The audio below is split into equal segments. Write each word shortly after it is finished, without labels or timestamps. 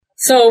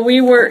So we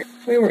were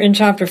in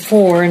chapter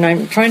 4, and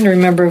I'm trying to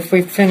remember if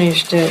we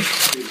finished it.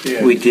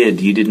 We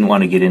did. You didn't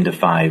want to get into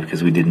 5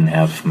 because we didn't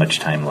have much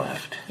time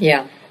left.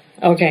 Yeah.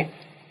 Okay.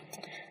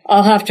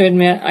 I'll have to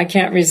admit I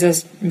can't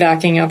resist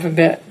backing up a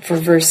bit for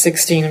verse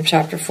 16 of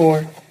chapter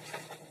 4.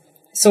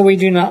 So we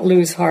do not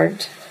lose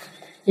heart.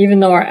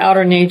 Even though our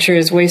outer nature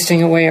is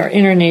wasting away, our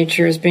inner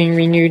nature is being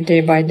renewed day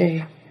by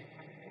day.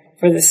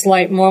 For the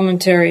slight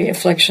momentary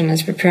affliction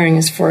is preparing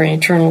us for an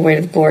eternal weight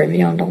of glory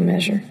beyond all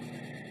measure.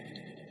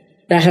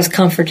 That has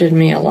comforted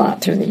me a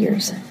lot through the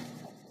years.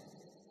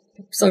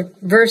 So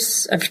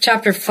verse of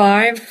chapter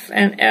 5,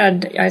 and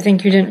Ed, I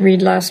think you didn't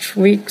read last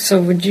week,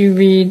 so would you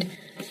read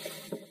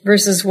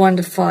verses 1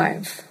 to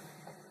 5?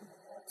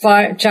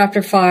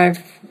 Chapter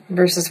 5,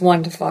 verses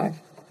 1 to 5.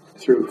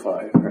 Through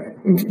 5,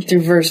 right?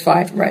 Through verse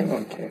 5, right.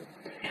 Okay.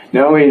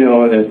 Now we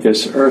know that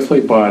this earthly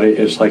body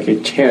is like a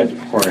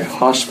tent or a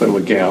hospital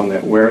gown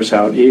that wears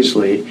out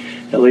easily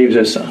and leaves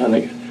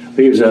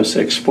us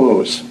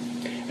exposed.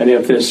 And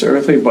if this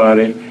earthly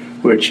body,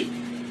 which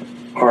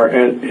our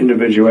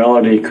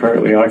individuality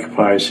currently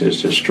occupies,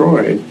 is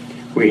destroyed,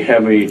 we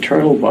have an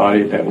eternal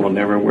body that will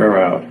never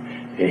wear out,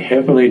 a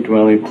heavenly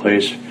dwelling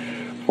place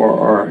for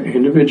our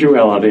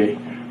individuality,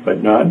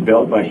 but not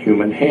built by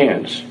human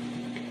hands.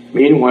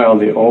 Meanwhile,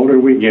 the older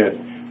we get,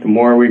 the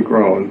more we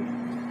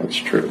groan. That's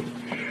true.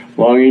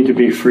 Longing to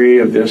be free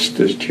of this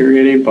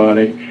deteriorating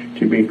body,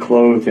 to be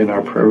clothed in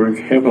our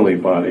perfect heavenly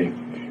body.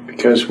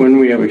 Because when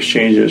we have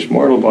exchanged this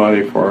mortal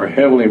body for our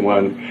heavenly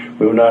one,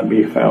 we will not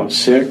be found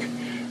sick,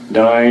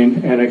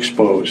 dying, and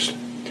exposed.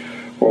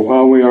 For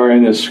while we are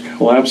in this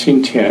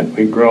collapsing tent,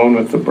 we groan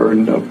with the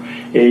burden of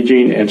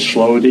aging and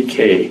slow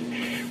decay.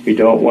 We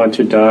don't want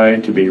to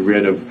die to be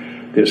rid of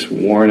this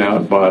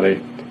worn-out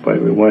body,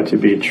 but we want to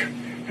be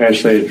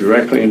translated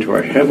directly into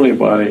our heavenly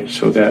body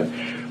so that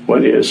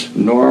what is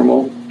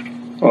normal,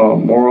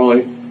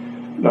 morally,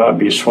 not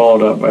be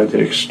swallowed up by the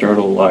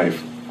external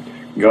life.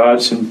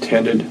 God's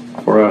intended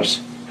for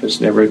us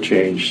has never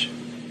changed.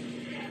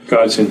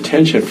 God's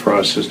intention for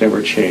us has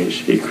never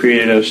changed. He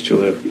created us to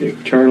live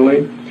eternally,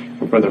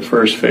 and for the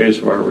first phase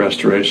of our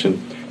restoration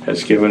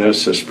has given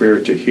us the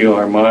Spirit to heal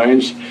our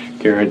minds,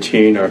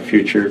 guaranteeing our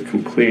future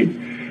complete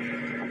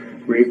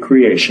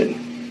recreation.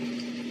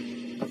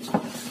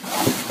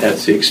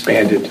 That's the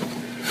expanded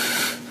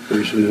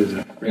version of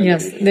the...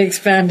 Yes, the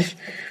expanded,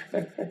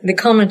 the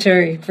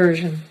commentary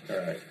version. All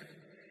right.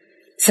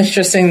 It's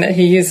interesting that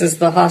he uses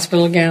the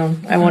hospital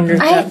gown. I wonder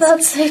if I that's...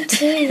 thought so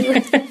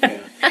too.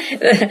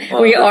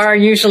 We are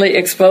usually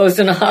exposed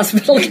in a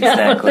hospital gown.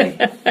 Exactly.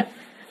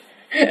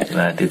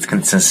 But it's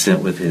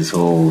consistent with his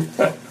whole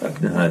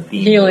theme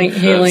Healing.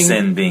 of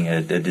sin being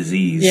a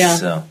disease. Yeah.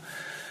 So.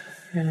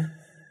 Yeah.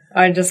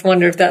 I just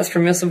wonder if that's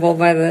permissible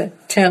by the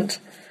tent,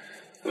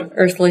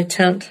 earthly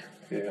tent.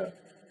 Yeah.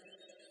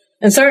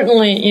 And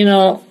certainly,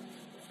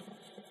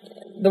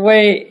 the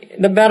way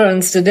the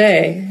Bedouins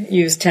today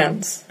use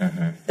tents,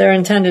 they're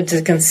intended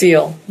to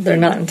conceal. They're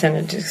not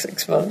intended to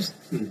expose.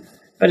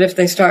 But if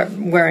they start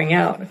wearing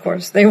out, of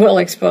course, they will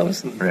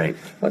expose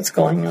what's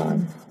going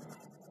on.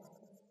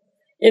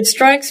 It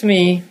strikes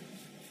me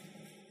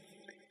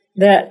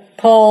that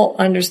Paul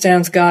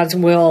understands God's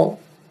will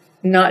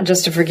not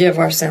just to forgive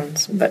our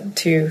sins, but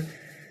to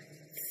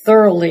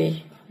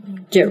thoroughly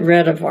get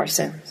rid of our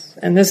sins.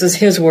 And this is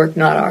his work,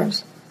 not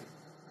ours.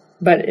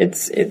 But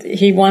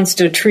he wants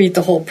to treat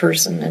the whole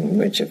person, in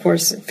which, of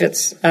course,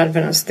 fits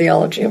Adventist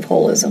theology of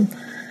holism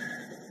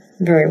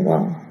very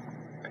well.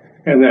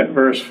 And that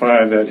verse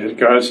 5, that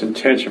God's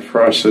intention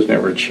for us has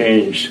never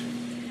changed,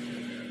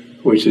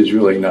 which is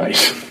really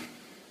nice.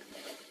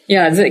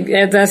 Yeah,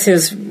 that's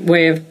his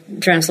way of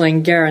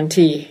translating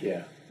guarantee.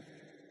 Yeah.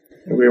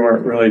 We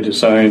weren't really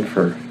designed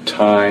for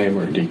time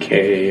or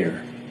decay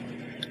or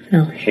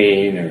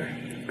pain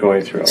or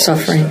going through all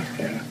suffering. This stuff.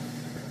 Yeah.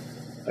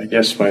 I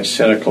guess my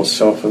cynical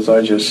self is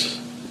I just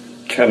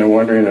kind of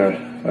wondering,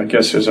 I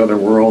guess there's other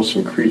worlds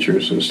and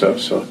creatures and stuff,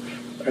 so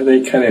are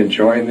they kind of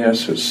enjoying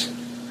this,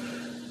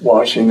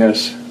 watching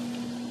this?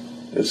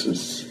 This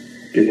is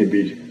getting to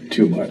be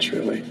too much,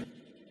 really.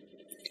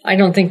 I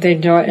don't think they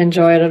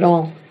enjoy it at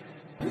all.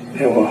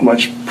 Yeah, well, how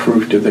much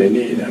proof do they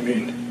need? I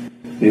mean,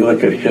 you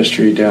look at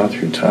history down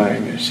through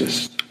time, it's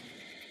just...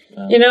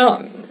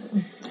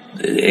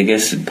 I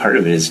guess part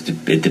of it is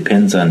it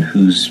depends on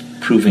who's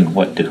proving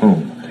what to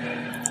whom.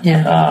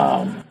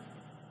 Yeah.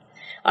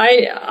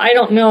 I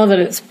don't know that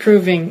it's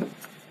proving.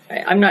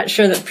 I'm not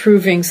sure that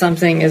proving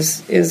something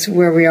is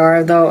where we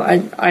are, though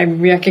I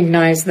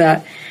recognize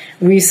that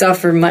we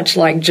suffer much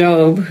like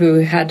Job, who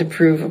had to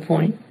prove a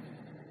point.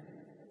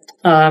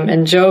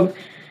 And Job,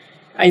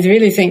 I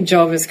really think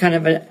Job is kind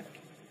of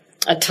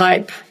a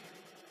type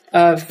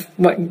of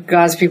what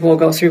God's people will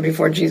go through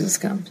before Jesus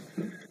comes.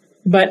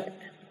 But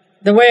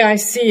the way I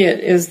see it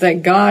is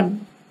that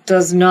God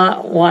does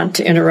not want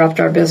to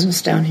interrupt our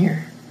business down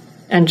here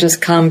and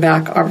just come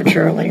back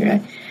arbitrarily.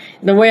 Right?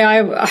 The way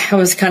I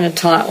was kind of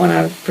taught when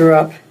I grew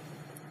up,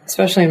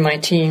 especially in my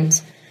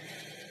teens,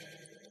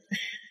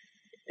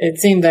 it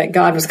seemed that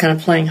God was kind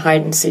of playing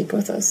hide and seek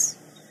with us.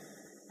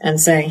 and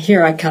saying,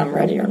 here I come,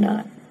 ready or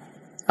not.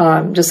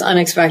 Just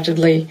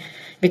unexpectedly,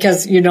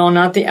 because you know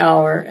not the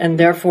hour, and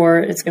therefore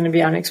it's going to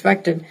be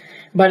unexpected.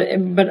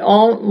 But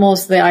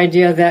almost the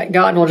idea that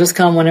God will just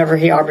come whenever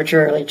he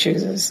arbitrarily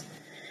chooses.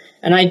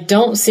 And I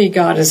don't see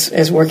God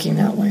as working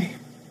that way.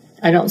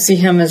 I don't see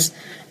him as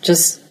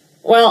just,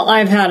 well,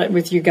 I've had it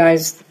with you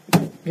guys.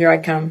 Here I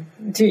come.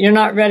 You're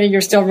not ready.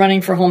 You're still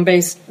running for home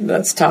base.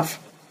 That's tough.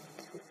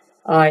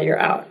 You're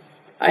out.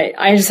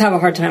 I just have a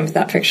hard time with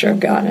that picture of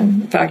God.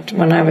 And in fact,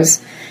 when I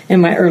was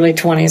in my early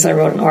 20s, I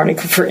wrote an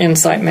article for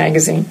Insight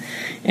magazine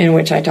in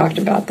which I talked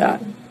about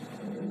that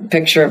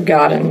picture of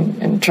God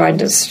and tried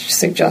to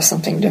suggest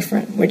something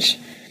different, which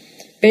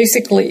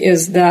basically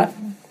is that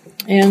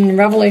in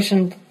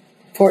Revelation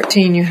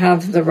 14, you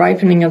have the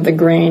ripening of the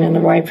grain and the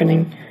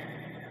ripening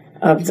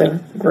of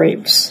the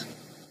grapes.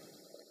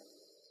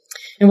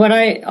 And what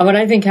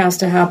I think has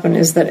to happen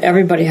is that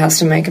everybody has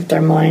to make up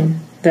their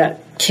mind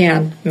that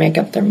can make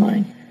up their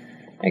mind.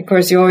 Of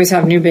course, you always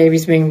have new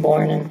babies being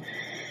born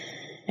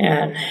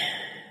and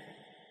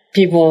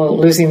people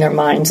losing their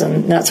minds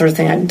and that sort of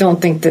thing. I don't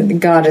think that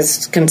God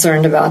is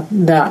concerned about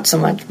that so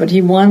much, but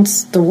he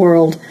wants the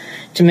world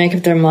to make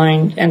up their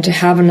mind and to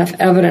have enough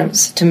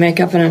evidence to make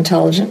an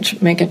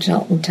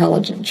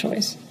intelligent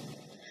choice.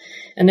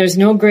 And there's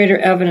no greater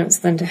evidence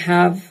than to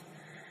have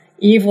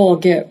evil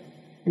get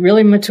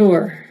really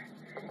mature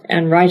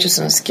and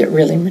righteousness get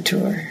really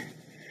mature.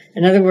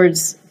 In other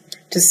words,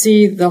 to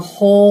see the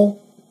whole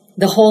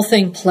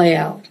thing play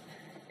out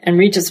and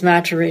reach its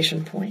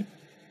maturation point.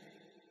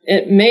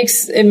 It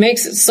makes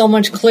it so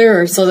much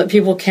clearer so that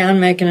people can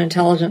make an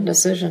intelligent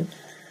decision.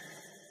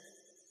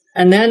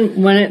 And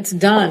then when it's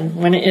done,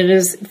 when it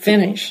is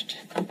finished,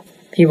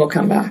 he will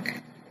come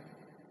back.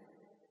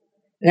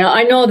 Now,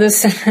 I know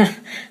this,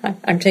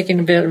 I'm taking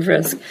a bit of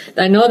risk.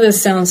 I know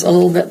this sounds a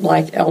little bit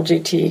like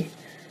LGT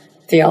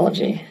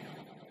theology.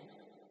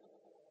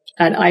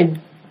 And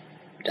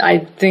I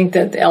think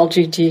that the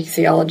LGT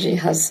theology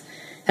has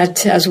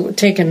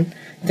taken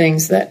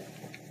things that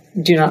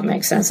do not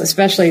make sense,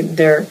 especially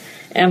their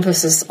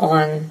emphasis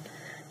on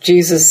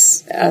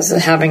Jesus as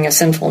having a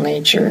sinful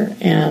nature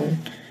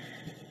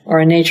or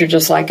a nature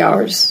just like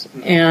ours,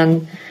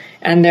 and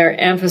their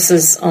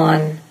emphasis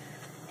on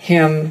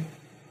him,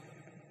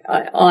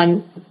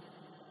 on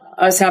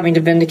us having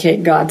to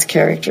vindicate God's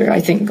character. I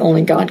think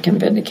only God can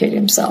vindicate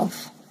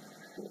himself.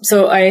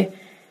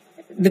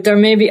 But there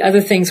may be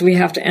other things we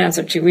have to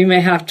answer to. We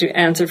may have to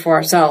answer for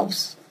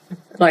ourselves,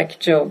 like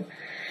Job.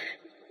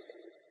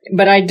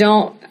 But I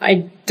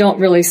don't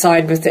really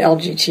side with the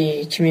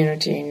LGBT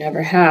community,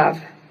 never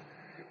have.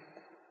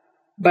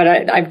 But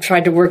I've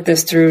tried to work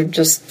this through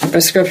just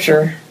the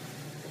scripture,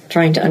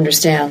 trying to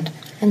understand.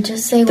 And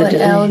just say what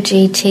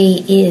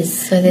LGT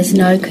is, so there's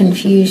no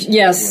confusion.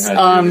 Yes,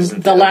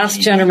 the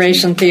last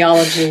generation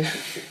theology.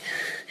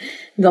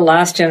 The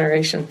last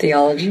generation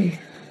theology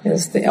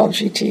is the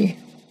LGT.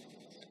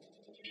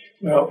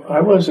 Well,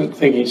 I wasn't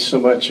thinking so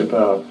much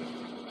about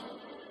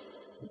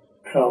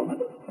how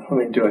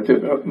we do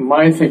it.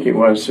 My thinking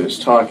was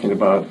talking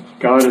about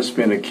God has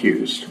been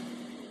accused.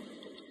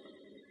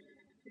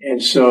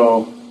 And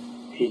so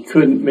he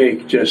couldn't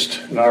make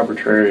just an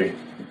arbitrary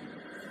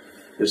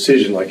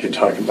decision like you're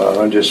talking about.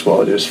 I'll just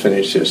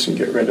finish this and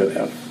get rid of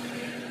that.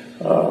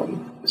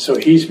 So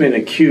he's been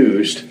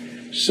accused.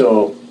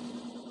 So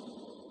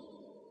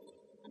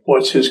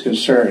what's his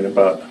concern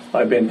about?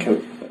 I've been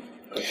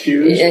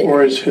accused,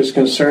 or is his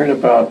concern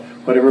about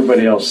what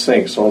everybody else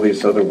thinks, all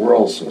these other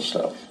worlds and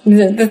stuff?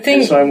 The thing.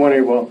 And so I'm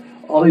wondering, well,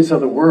 all these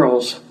other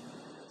worlds,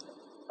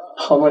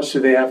 how much do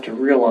they have to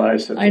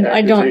realize that the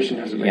accusation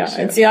doesn't make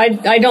sense? See,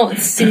 I don't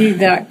see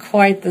that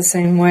quite the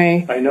same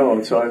way. I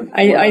know, so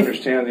I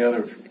understand the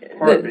other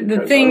part,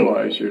 because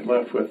otherwise you're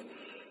left with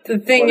the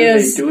thing what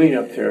is, are they doing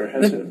up there?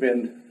 Hasn't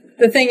been.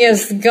 The thing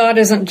is, God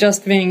isn't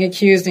just being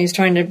accused, and he's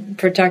trying to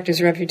protect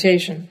his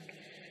reputation.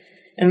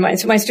 And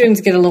my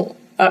students get a little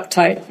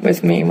uptight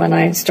with me when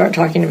I start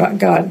talking about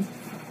God's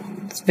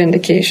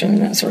vindication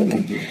and that sort of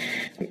thing.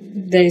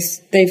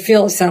 They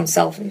feel it sounds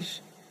selfish.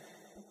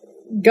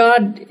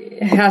 God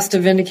has to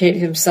vindicate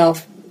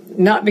himself,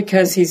 not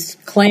because he's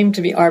claimed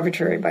to be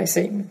arbitrary by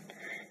Satan,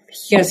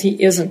 because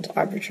he isn't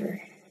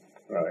arbitrary.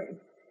 Right.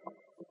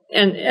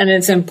 And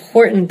it's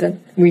important that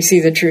we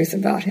see the truth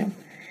about him.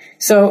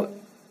 So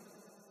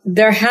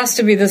there has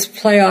to be this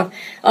playoff.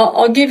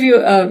 I'll give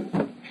you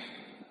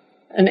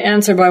an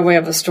answer by way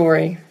of a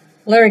story.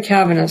 Larry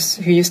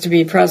Cavanis, who used to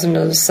be president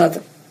of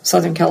the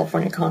Southern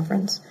California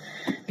Conference.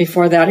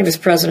 Before that, he was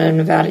president of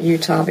Nevada,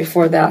 Utah.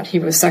 Before that, he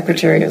was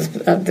secretary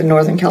of the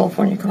Northern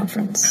California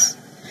Conference.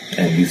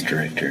 And youth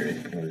director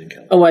at Northern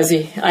California. Oh, was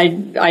he? I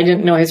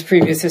didn't know his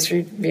previous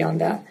history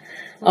beyond that.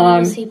 When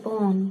was he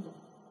born?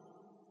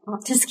 Oh,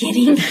 just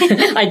kidding.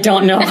 I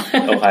don't know.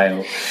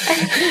 Ohio.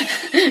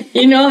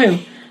 You know him?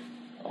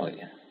 Oh,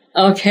 yeah.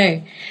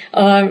 Okay.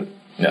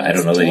 No, I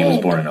don't know that he was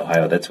born in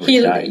Ohio. That's where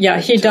he died. Yeah,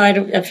 he died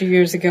a few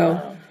years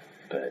ago.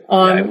 But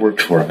I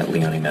worked for him at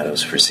Leone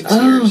Meadows for 6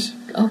 years.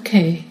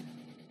 Okay.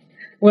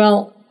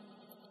 Well,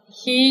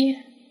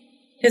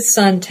 his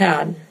son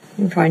Tad,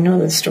 You probably know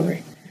this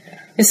story.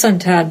 His son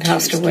Tad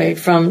passed away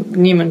from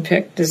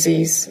Niemann-Pick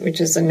disease, which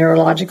is a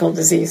neurological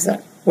disease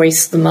that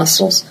wastes the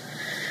muscles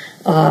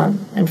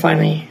and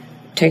finally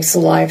takes the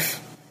life.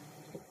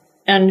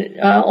 And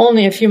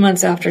only a few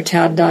months after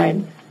Tad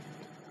died,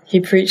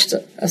 he preached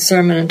a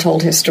sermon and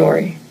told his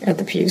story at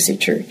the PUC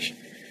church.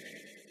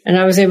 And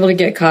I was able to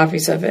get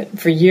copies of it.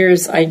 For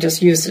years, I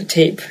just used a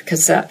tape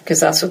cassette because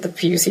that's what the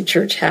PUC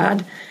church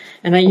had.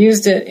 And I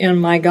used it in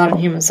my God and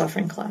Human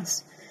Suffering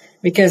class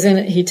because in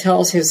it he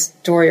tells his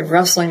story of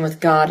wrestling with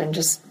God and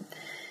just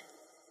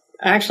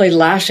actually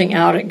lashing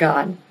out at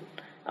God.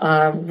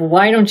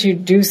 Why don't you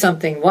do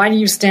something? Why do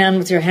you stand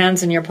with your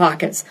hands in your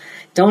pockets?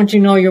 Don't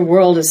you know your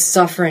world is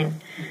suffering?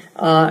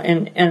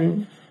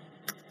 And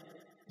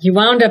he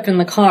wound up in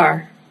the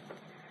car.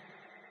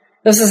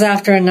 This is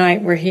after a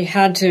night where he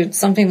had to,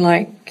 something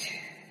like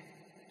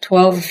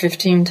 12 or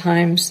 15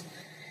 times,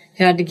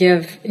 he had to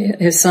give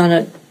his son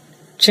a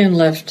chin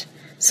lift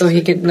so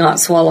he could not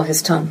swallow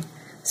his tongue,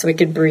 so he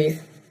could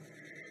breathe.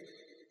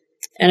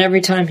 And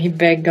every time he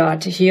begged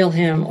God to heal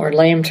him or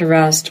lay him to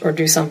rest or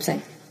do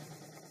something.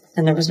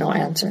 And there was no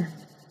answer.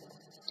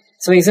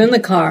 So he's in the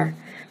car,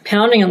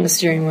 pounding on the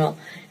steering wheel,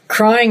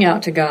 crying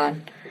out to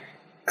God,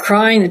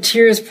 crying, the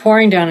tears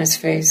pouring down his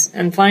face.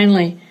 And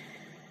finally,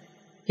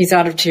 he's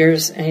out of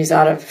tears and he's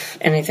out of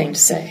anything to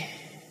say.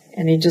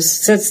 And he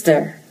just sits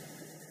there.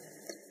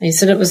 And he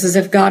said it was as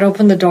if God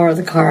opened the door of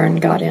the car and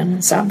got in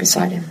and sat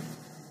beside him.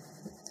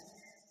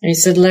 And he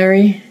said,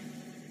 Larry,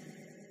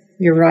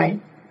 you're right.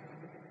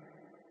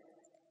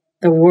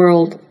 The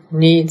world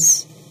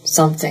needs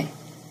something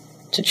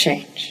to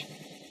change.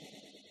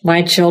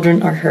 My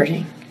children are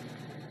hurting.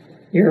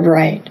 You're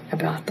right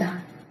about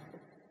that.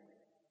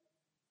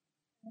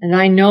 And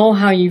I know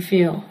how you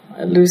feel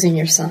losing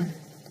your son.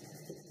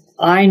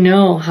 I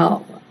know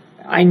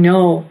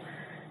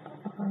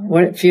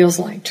what it feels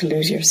like to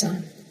lose your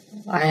son.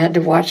 I had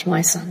to watch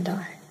my son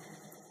die.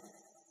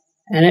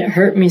 And it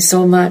hurt me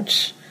so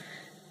much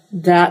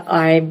that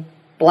I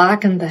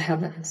blackened the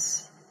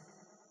heavens.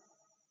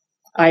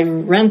 I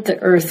rent the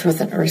earth with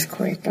an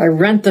earthquake. I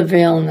rent the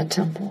veil in the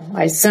temple.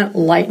 I sent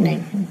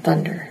lightning and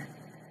thunder.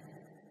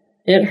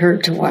 It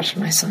hurt to watch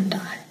my son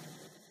die.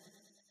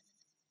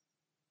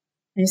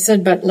 He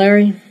said, but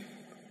Larry,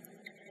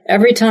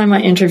 every time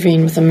I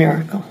intervene with a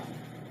miracle,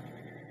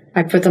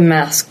 I put the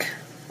mask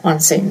on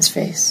Satan's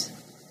face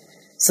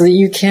so that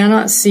you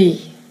cannot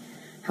see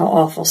how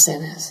awful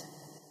sin is.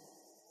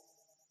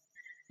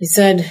 He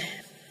said,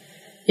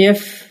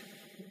 if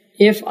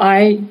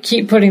I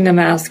keep putting the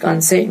mask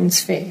on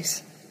Satan's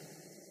face,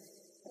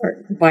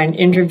 or by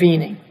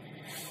intervening,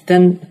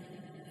 then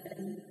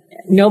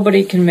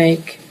nobody can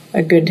make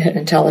a good,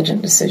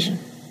 intelligent decision.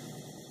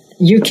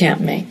 You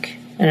can't make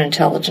an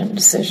intelligent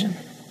decision.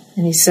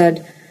 And he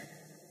said,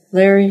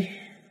 Larry,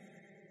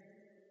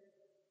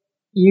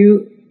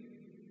 you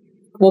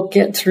will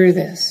get through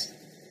this,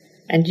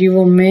 and you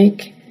will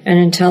make an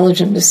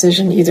intelligent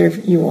decision. Either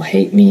you will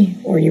hate me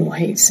or you will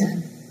hate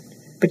sin.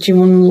 But you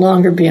will no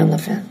longer be on the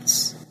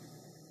fence.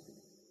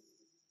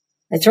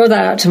 I throw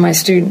that out to my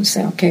students.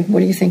 Say, okay, what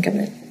do you think of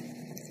it?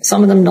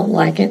 Some of them don't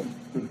like it.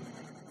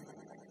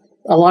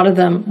 A lot of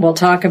them will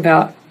talk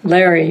about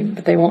Larry,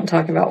 but they won't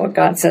talk about what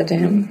God said to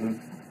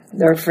him.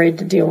 They're afraid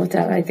to deal with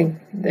that. I think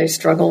they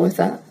struggle with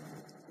that.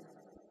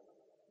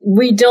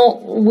 We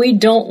don't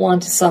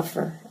want to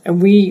suffer, and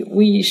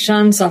we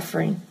shun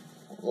suffering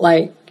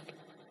like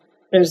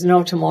there's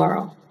no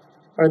tomorrow,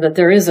 or that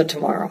there is a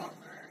tomorrow.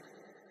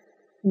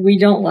 We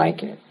don't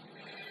like it.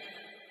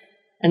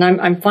 And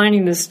I'm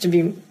finding this to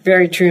be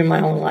very true in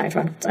my own life.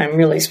 I'm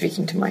really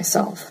speaking to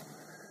myself.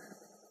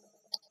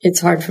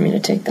 It's hard for me to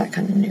take that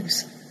kind of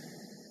news.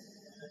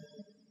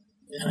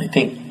 And I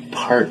think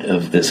part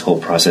of this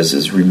whole process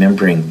is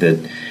remembering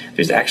that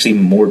there's actually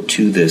more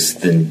to this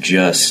than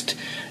just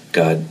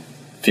God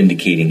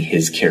vindicating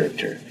his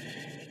character.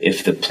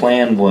 If the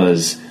plan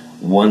was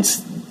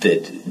once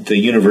that the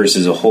universe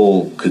as a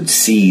whole could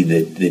see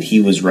that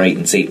he was right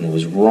and Satan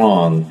was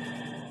wrong,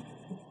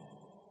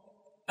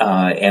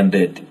 and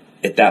that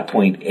at that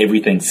point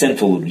everything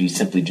sinful would be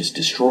simply just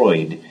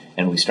destroyed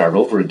and we start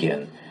over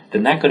again,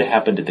 then that could have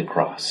happened at the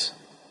cross.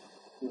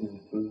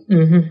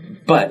 Mm-hmm.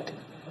 But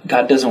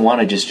God doesn't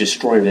want to just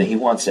destroy everything. He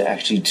wants to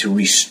actually to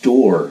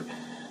restore.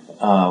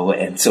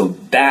 And so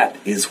that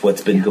is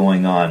what's been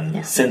going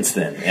on since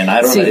then. And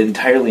I don't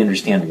entirely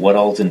understand what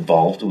all's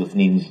involved with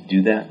needing to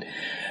do that.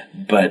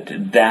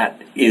 But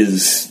that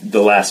is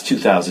the last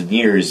 2,000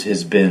 years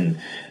has been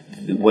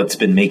what's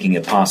been making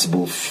it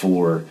possible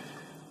for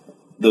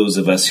those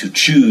of us who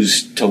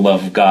choose to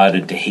love God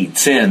and to hate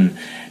sin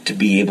to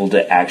be able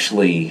to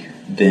actually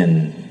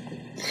then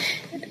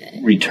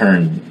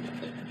return.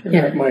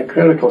 Yeah. My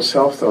critical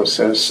self, though,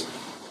 says,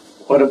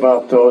 what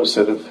about those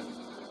that have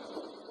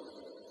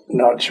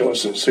not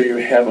chosen? So you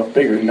have a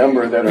bigger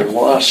number that are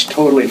lost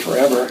totally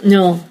forever.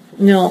 No,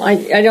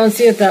 I don't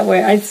see it that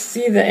way. I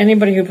see that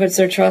anybody who puts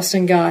their trust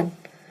in God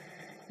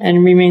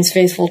and remains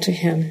faithful to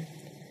him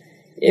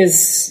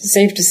is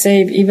safe to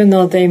save, even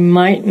though they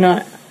might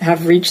not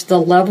have reached the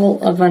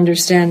level of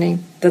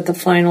understanding that the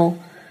final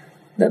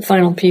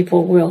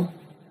people will.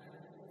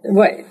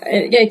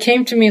 It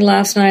came to me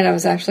last night. I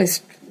was actually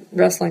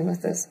wrestling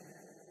with this,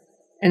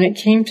 and it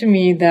came to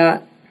me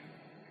that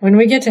when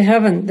we get to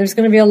heaven, there's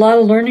going to be a lot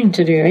of learning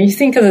to do. And you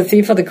think of the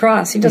thief of the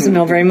cross; he doesn't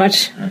know very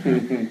much.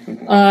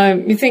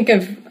 You think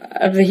of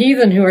the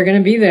heathen who are going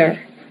to be there;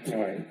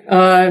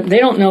 they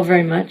don't know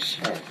very much.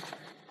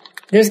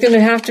 There's going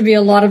to have to be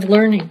a lot of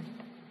learning.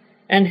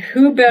 And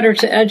who better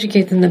to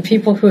educate than the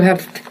people who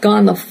have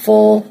gone the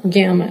full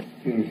gamut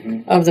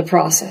of the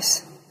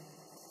process?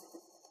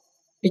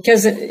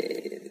 Because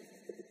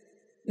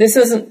this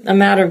isn't a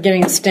matter of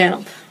getting a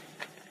stamp.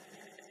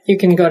 You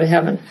can go to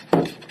heaven.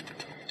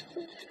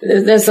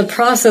 There's a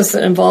process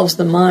that involves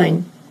the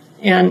mind,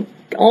 and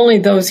only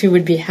those who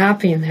would be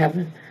happy in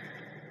heaven,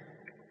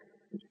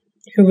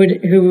 who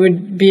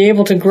would be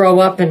able to grow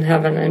up in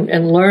heaven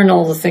and learn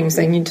all the things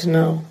they need to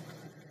know,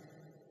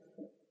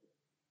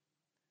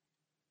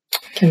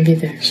 can be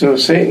there. So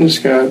Satan's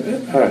got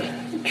a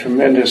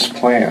tremendous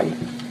plan.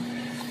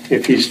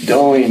 If he's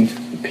dulling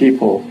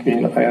people,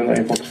 being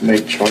unable to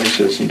make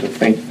choices and to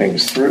think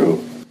things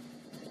through,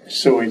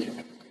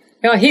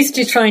 he's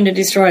just trying to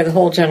destroy the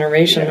whole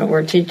generation that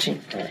we're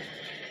teaching. Right.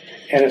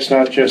 And it's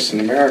not just in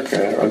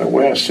America or the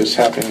West; it's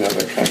happening in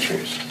other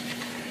countries.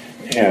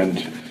 And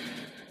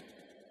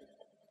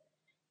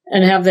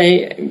have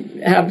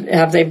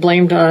they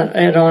blamed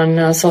it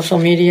on social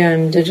media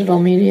and digital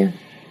media?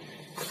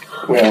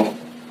 Well,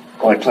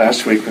 like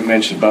last week we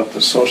mentioned about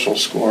the social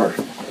score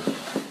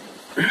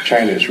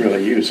China is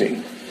really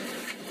using,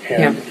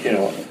 and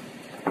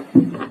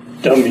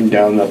dumbing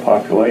down the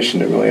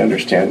population to really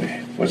understand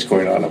what's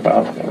going on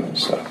about them and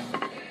stuff.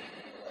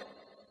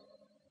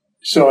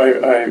 So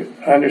I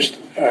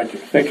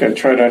think I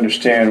try to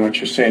understand what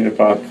you're saying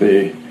about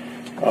the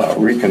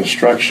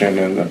reconstruction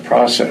and the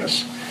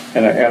process,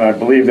 and I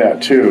believe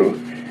that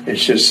too.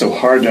 It's just so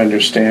hard to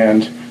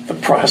understand the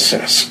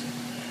process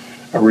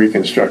of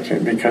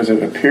reconstruction, because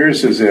it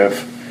appears as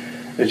if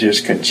it's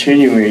just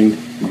continuing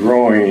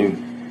growing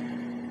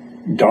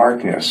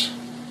darkness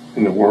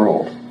in the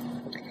world.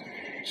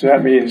 So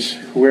that means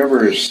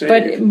whoever is saved.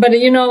 But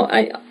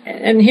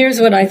and here's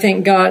what I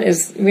think God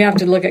is. We have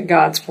to look at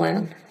God's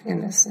plan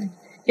in this thing.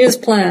 His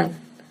plan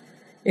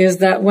is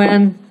that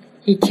when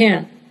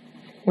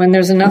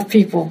there's enough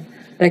people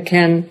that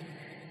can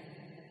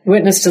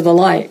witness to the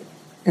light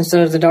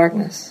instead of the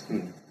darkness,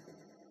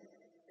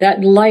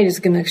 that light is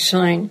going to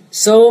shine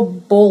so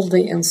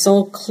boldly and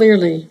so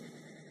clearly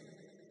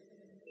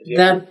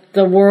that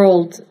the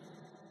world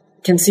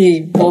can see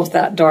both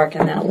that dark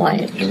and that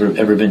light.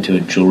 Ever been to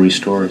a jewelry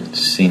store and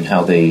seen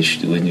how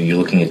when you're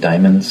looking at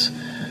diamonds,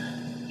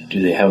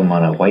 do they have them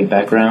on a white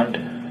background?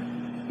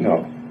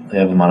 No. They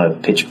have them on a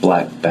pitch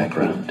black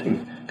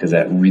background, because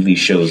that really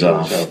shows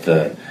off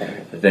the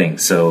thing.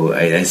 So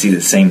I see the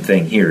same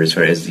thing here, as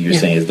far as you're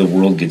saying, as the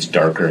world gets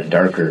darker and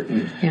darker,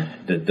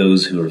 that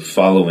those who are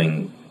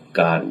following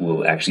God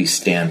will actually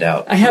stand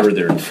out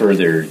further and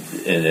further,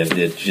 and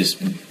it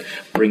just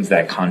brings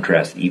that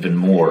contrast even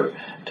more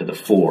to the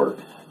fore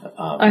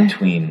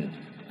between.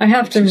 I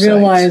have to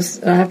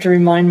realize, I have to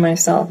remind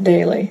myself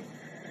daily,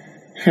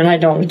 and I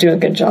don't do a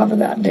good job of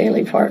that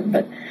daily part,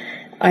 but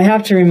I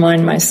have to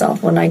remind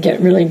myself when I get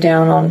really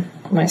down on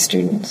my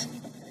students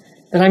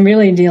that I'm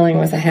really dealing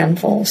with a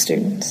handful of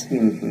students.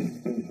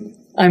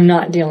 I'm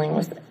not dealing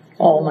with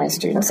all my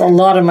students. A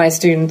lot of my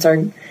students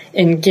are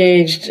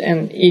engaged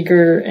and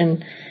eager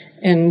and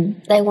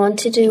they want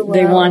to do well.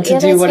 They want to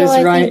do what is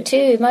right. I think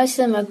too. Most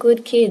of them are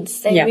good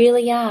kids. They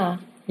really are.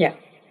 Yeah.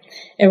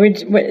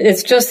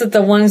 It's just that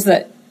the ones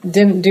that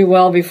didn't do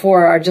well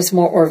before are just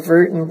more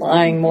overt and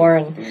lying more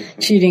and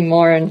cheating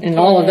more and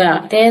all of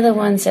that. They're the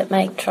ones that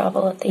make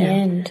trouble at the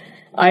end.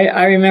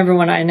 I remember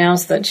when I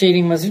announced that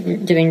cheating was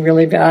getting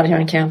really bad here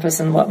on campus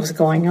and what was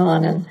going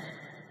on, and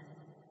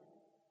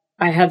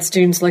I had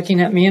students looking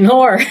at me in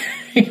horror.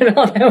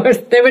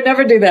 They would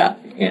never do that,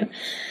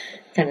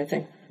 kind of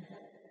thing.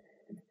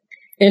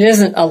 It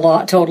isn't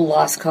a total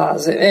lost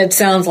cause. It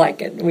sounds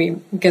like it.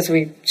 Because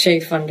we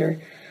chafe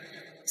under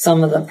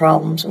some of the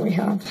problems we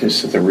have.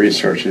 Just that the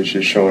research is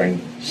just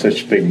showing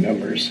such big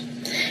numbers.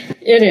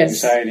 It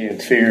is. Anxiety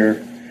and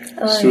fear,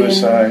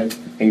 suicide,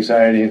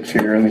 anxiety and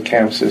fear on the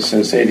campuses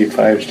since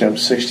 85 jumped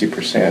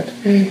 60%.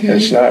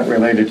 It's not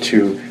related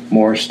to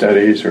more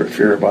studies or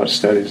fear about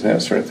studies and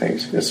that sort of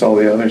things. It's all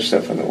the other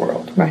stuff in the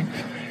world. Right.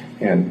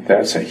 And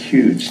that's a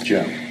huge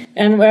jump.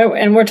 And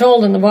we're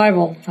told in the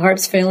Bible, the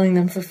heart's failing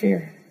them for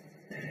fear.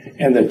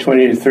 And the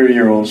 20 to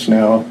 30-year-olds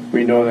now,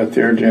 we know that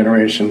their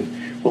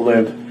generation will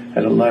live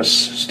at a less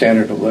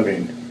standard of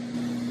living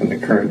than the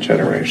current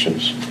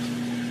generations.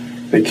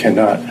 They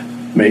cannot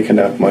make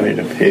enough money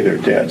to pay their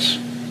debts.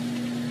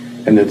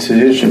 And the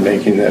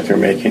decision-making that they're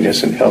making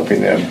isn't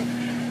helping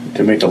them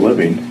to make a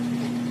living.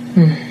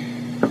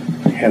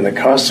 And the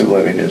cost of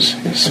living is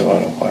so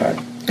out of whack.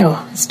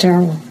 Oh, it's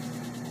terrible.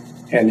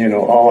 And,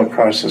 all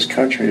across this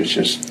country, it's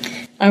just...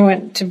 I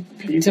went to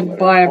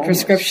buy a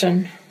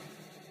prescription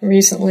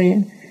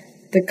recently,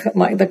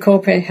 the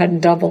copay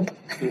had doubled.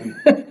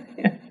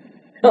 Yeah.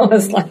 I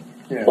was like,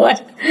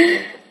 what?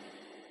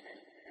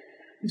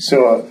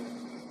 So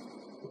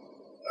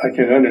I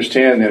can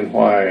understand then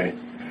why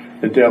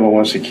the devil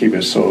wants to keep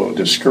us so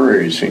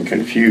discouraged and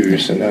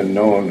confused and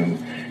unknown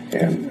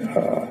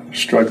and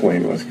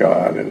struggling with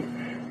God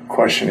and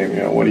questioning,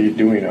 what are you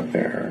doing up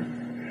there?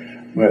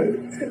 But,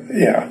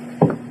 yeah,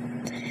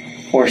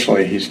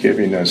 fortunately, he's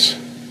giving us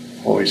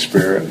Holy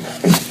Spirit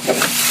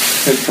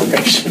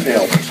information to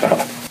help us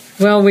out.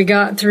 Well, we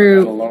got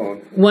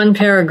through one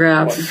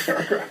paragraph.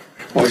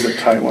 What was the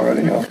time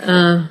already?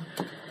 I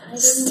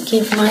didn't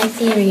give my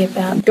theory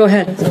about Go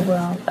ahead. the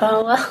world.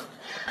 Oh, well,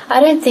 I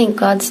don't think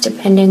God's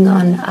depending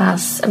on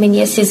us. I mean,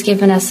 yes, he's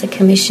given us a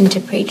commission to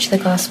preach the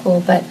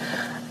gospel, but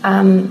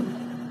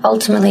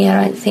ultimately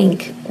I don't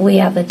think we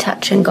are the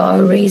touch and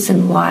go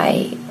reason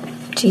why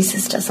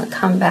Jesus doesn't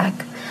come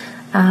back.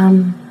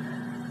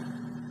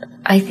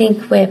 I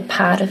think we're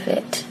part of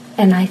it,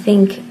 and I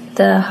think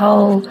the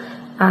whole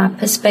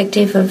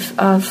perspective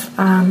of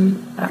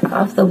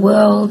the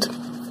world,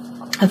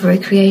 of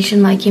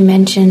recreation, like you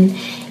mentioned,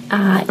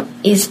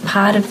 is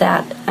part of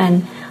that.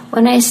 And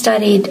when I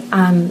studied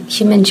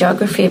human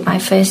geography at my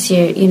first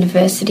year at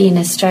university in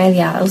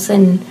Australia, it was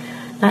in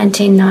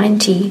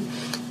 1990,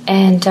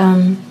 and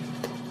I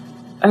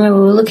remember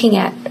we were looking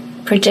at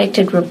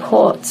projected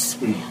reports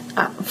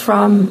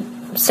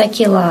from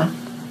secular,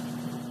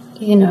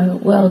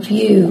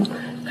 worldview,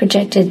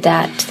 projected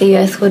that the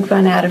Earth would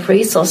run out of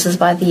resources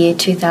by the year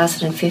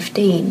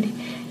 2015,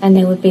 and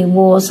there would be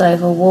wars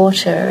over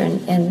water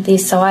and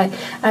this. So I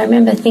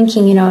remember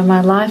thinking, in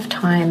my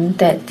lifetime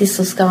that this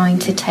was going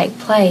to take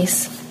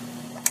place.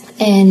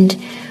 And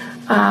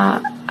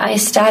I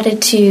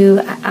started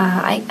to,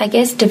 I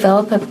guess,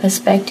 develop a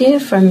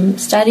perspective from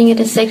studying at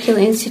a secular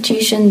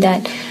institution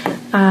that,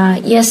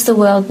 yes, the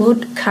world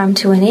would come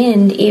to an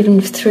end,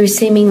 even through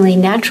seemingly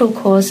natural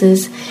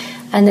causes,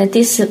 and that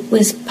this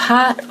was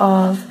part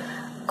of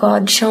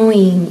God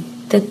showing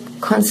the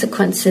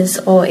consequences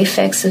or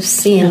effects of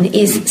sin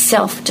is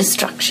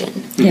self-destruction.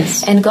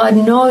 Yes. And God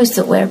knows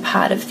that we're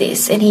part of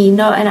this, and and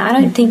I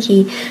don't think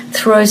he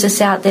throws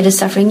us out there to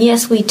suffering.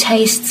 Yes, we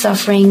taste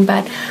suffering,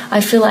 but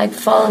I feel like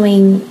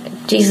following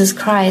Jesus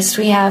Christ,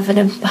 we have an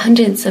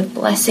abundance of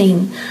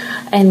blessing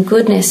and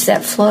goodness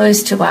that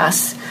flows to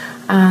us.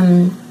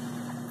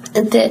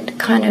 That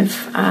kind of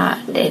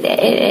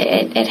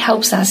it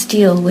helps us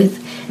deal with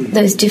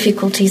those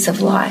difficulties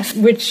of life,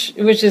 which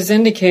is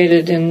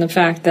indicated in the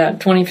fact that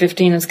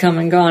 2015 has come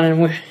and gone, and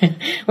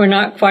we're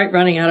not quite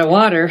running out of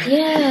water.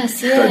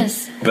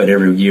 Yes. But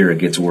every year it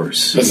gets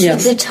worse. This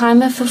is the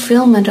time of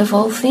fulfillment of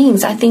all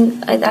things. I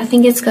think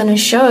it's going to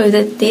show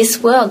that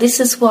this world, this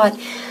is what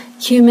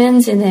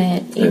humans in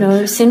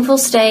their sinful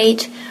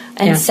state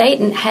and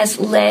Satan has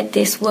led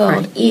this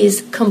world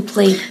is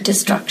complete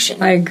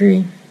destruction. I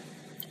agree.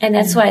 And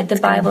that's why the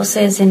Bible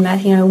says in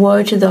Matthew,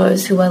 woe to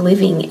those who are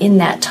living in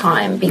that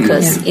time,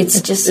 because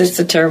it's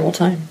a terrible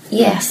time.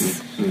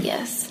 Yes.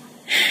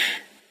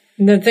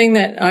 The thing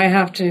that I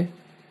have to,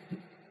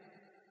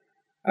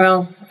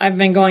 I've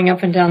been going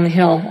up and down the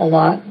hill a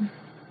lot,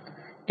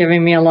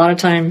 giving me a lot of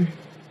time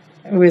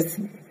with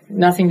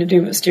nothing to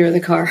do but steer the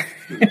car.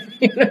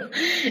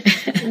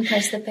 And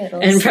press the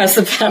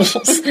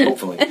pedals.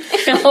 Hopefully.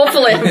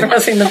 Hopefully I'm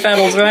pressing the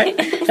pedals right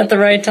at the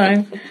right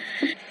time.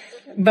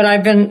 But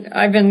I've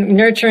been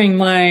nurturing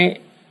my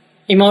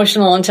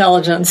emotional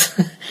intelligence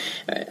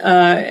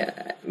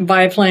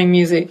by playing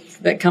music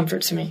that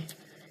comforts me,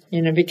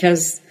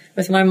 because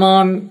with my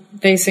mom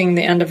facing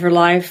the end of her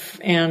life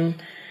and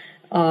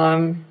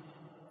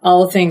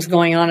all the things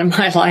going on in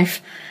my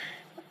life,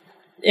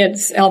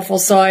 it's helpful.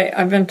 So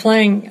I've been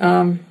playing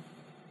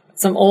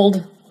some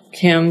old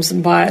hymns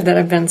that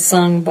have been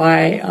sung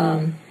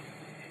by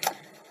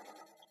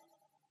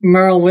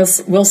Merrill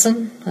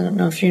Wilson. I don't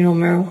know if you know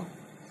Merrill.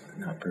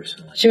 Not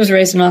personally. She was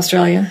raised in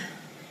Australia.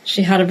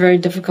 She had a very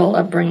difficult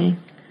upbringing,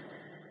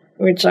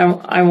 which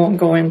I won't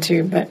go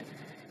into, but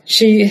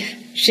she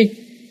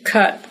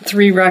cut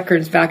 3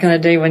 records back in the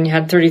day when you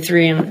had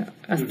 33 and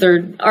a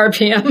third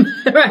RPM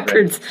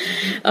records.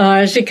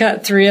 She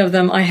cut 3 of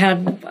them. I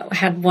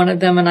had one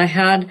of them, and I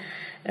had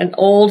an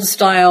old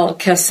style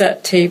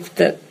cassette tape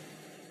that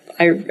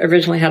I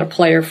originally had a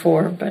player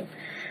for, but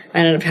I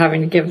ended up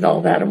having to give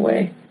all that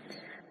away.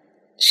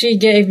 She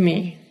gave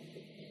me,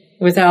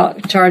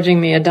 without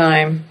charging me a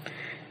dime,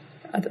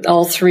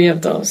 all 3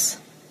 of those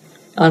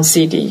on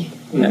CD.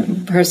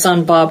 Mm-hmm. Her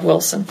son, Bob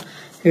Wilson,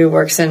 who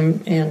works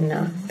in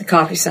the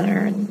coffee center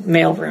and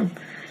mailroom,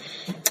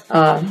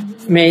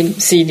 made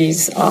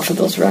CDs off of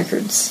those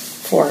records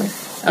for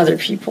other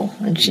people,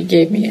 and she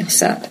gave me a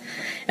set.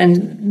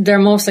 And they're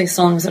mostly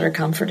songs that are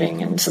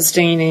comforting and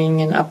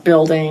sustaining and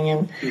upbuilding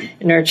and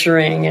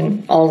nurturing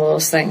and all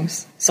those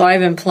things. So I've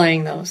been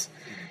playing those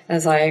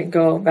as I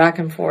go back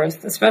and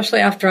forth, especially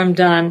after I'm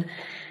done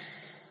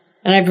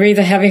and I breathe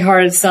a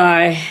heavy-hearted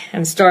sigh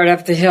and start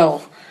up the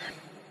hill.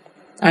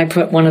 I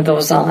put one of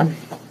those on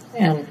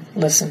and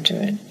listen to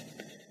it.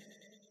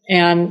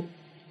 And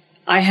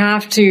I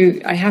have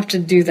to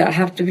do that. I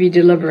have to be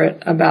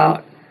deliberate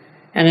about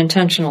and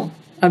intentional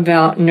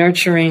about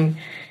nurturing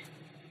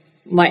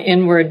my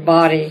inward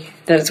body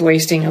that is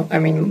wasting. I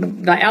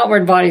mean, my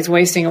outward body is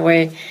wasting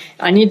away.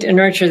 I need to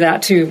nurture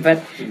that too,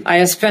 but I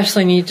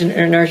especially need to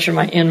nurture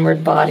my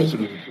inward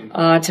body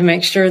to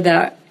make sure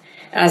that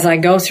as I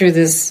go through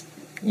this,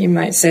 you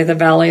might say, the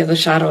valley of the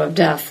shadow of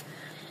death,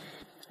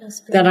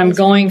 that I'm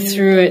going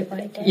through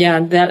it. Yeah,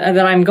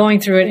 that I'm going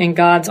through it in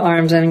God's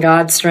arms and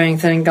God's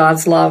strength and in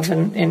God's love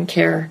and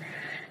care,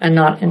 and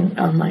not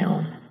on my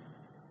own.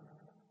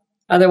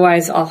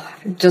 Otherwise, I'll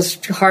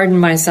just harden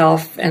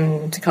myself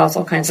and cause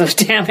all kinds of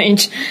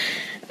damage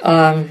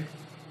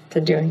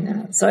to doing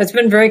that. So it's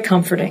been very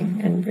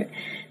comforting and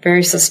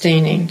very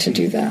sustaining to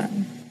do that.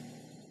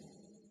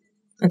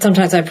 And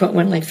sometimes I put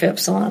Wintley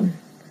Phipps on.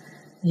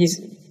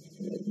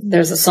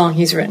 There's a song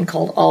he's written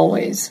called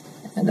Always,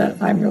 and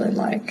that I really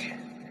like.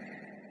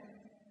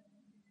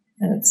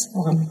 And it's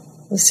on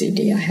the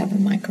CD I have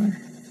in my car.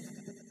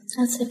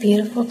 That's a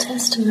beautiful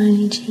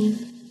testimony,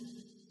 Jean.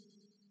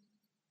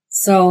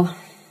 So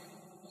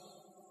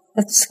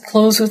let's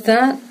close with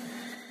that.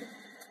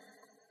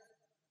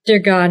 Dear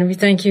God, we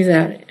thank you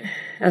that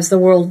as the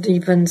world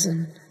deepens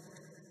in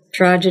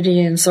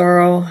tragedy and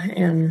sorrow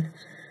and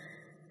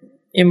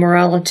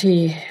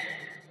immorality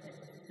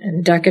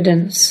and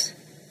decadence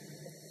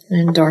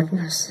and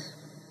darkness,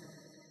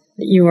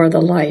 that you are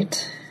the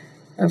light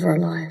of our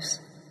lives.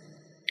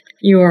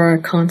 You are our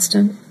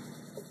constant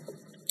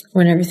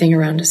when everything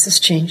around us is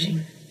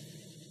changing.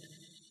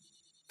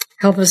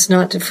 Help us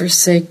not to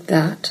forsake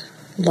that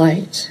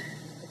light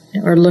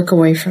or look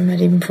away from it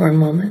even for a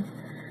moment,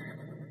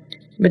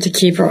 but to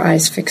keep our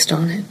eyes fixed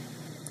on it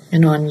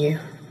and on you.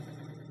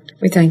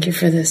 We thank you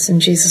for this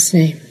in Jesus'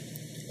 name.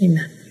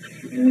 Amen.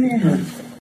 Amen.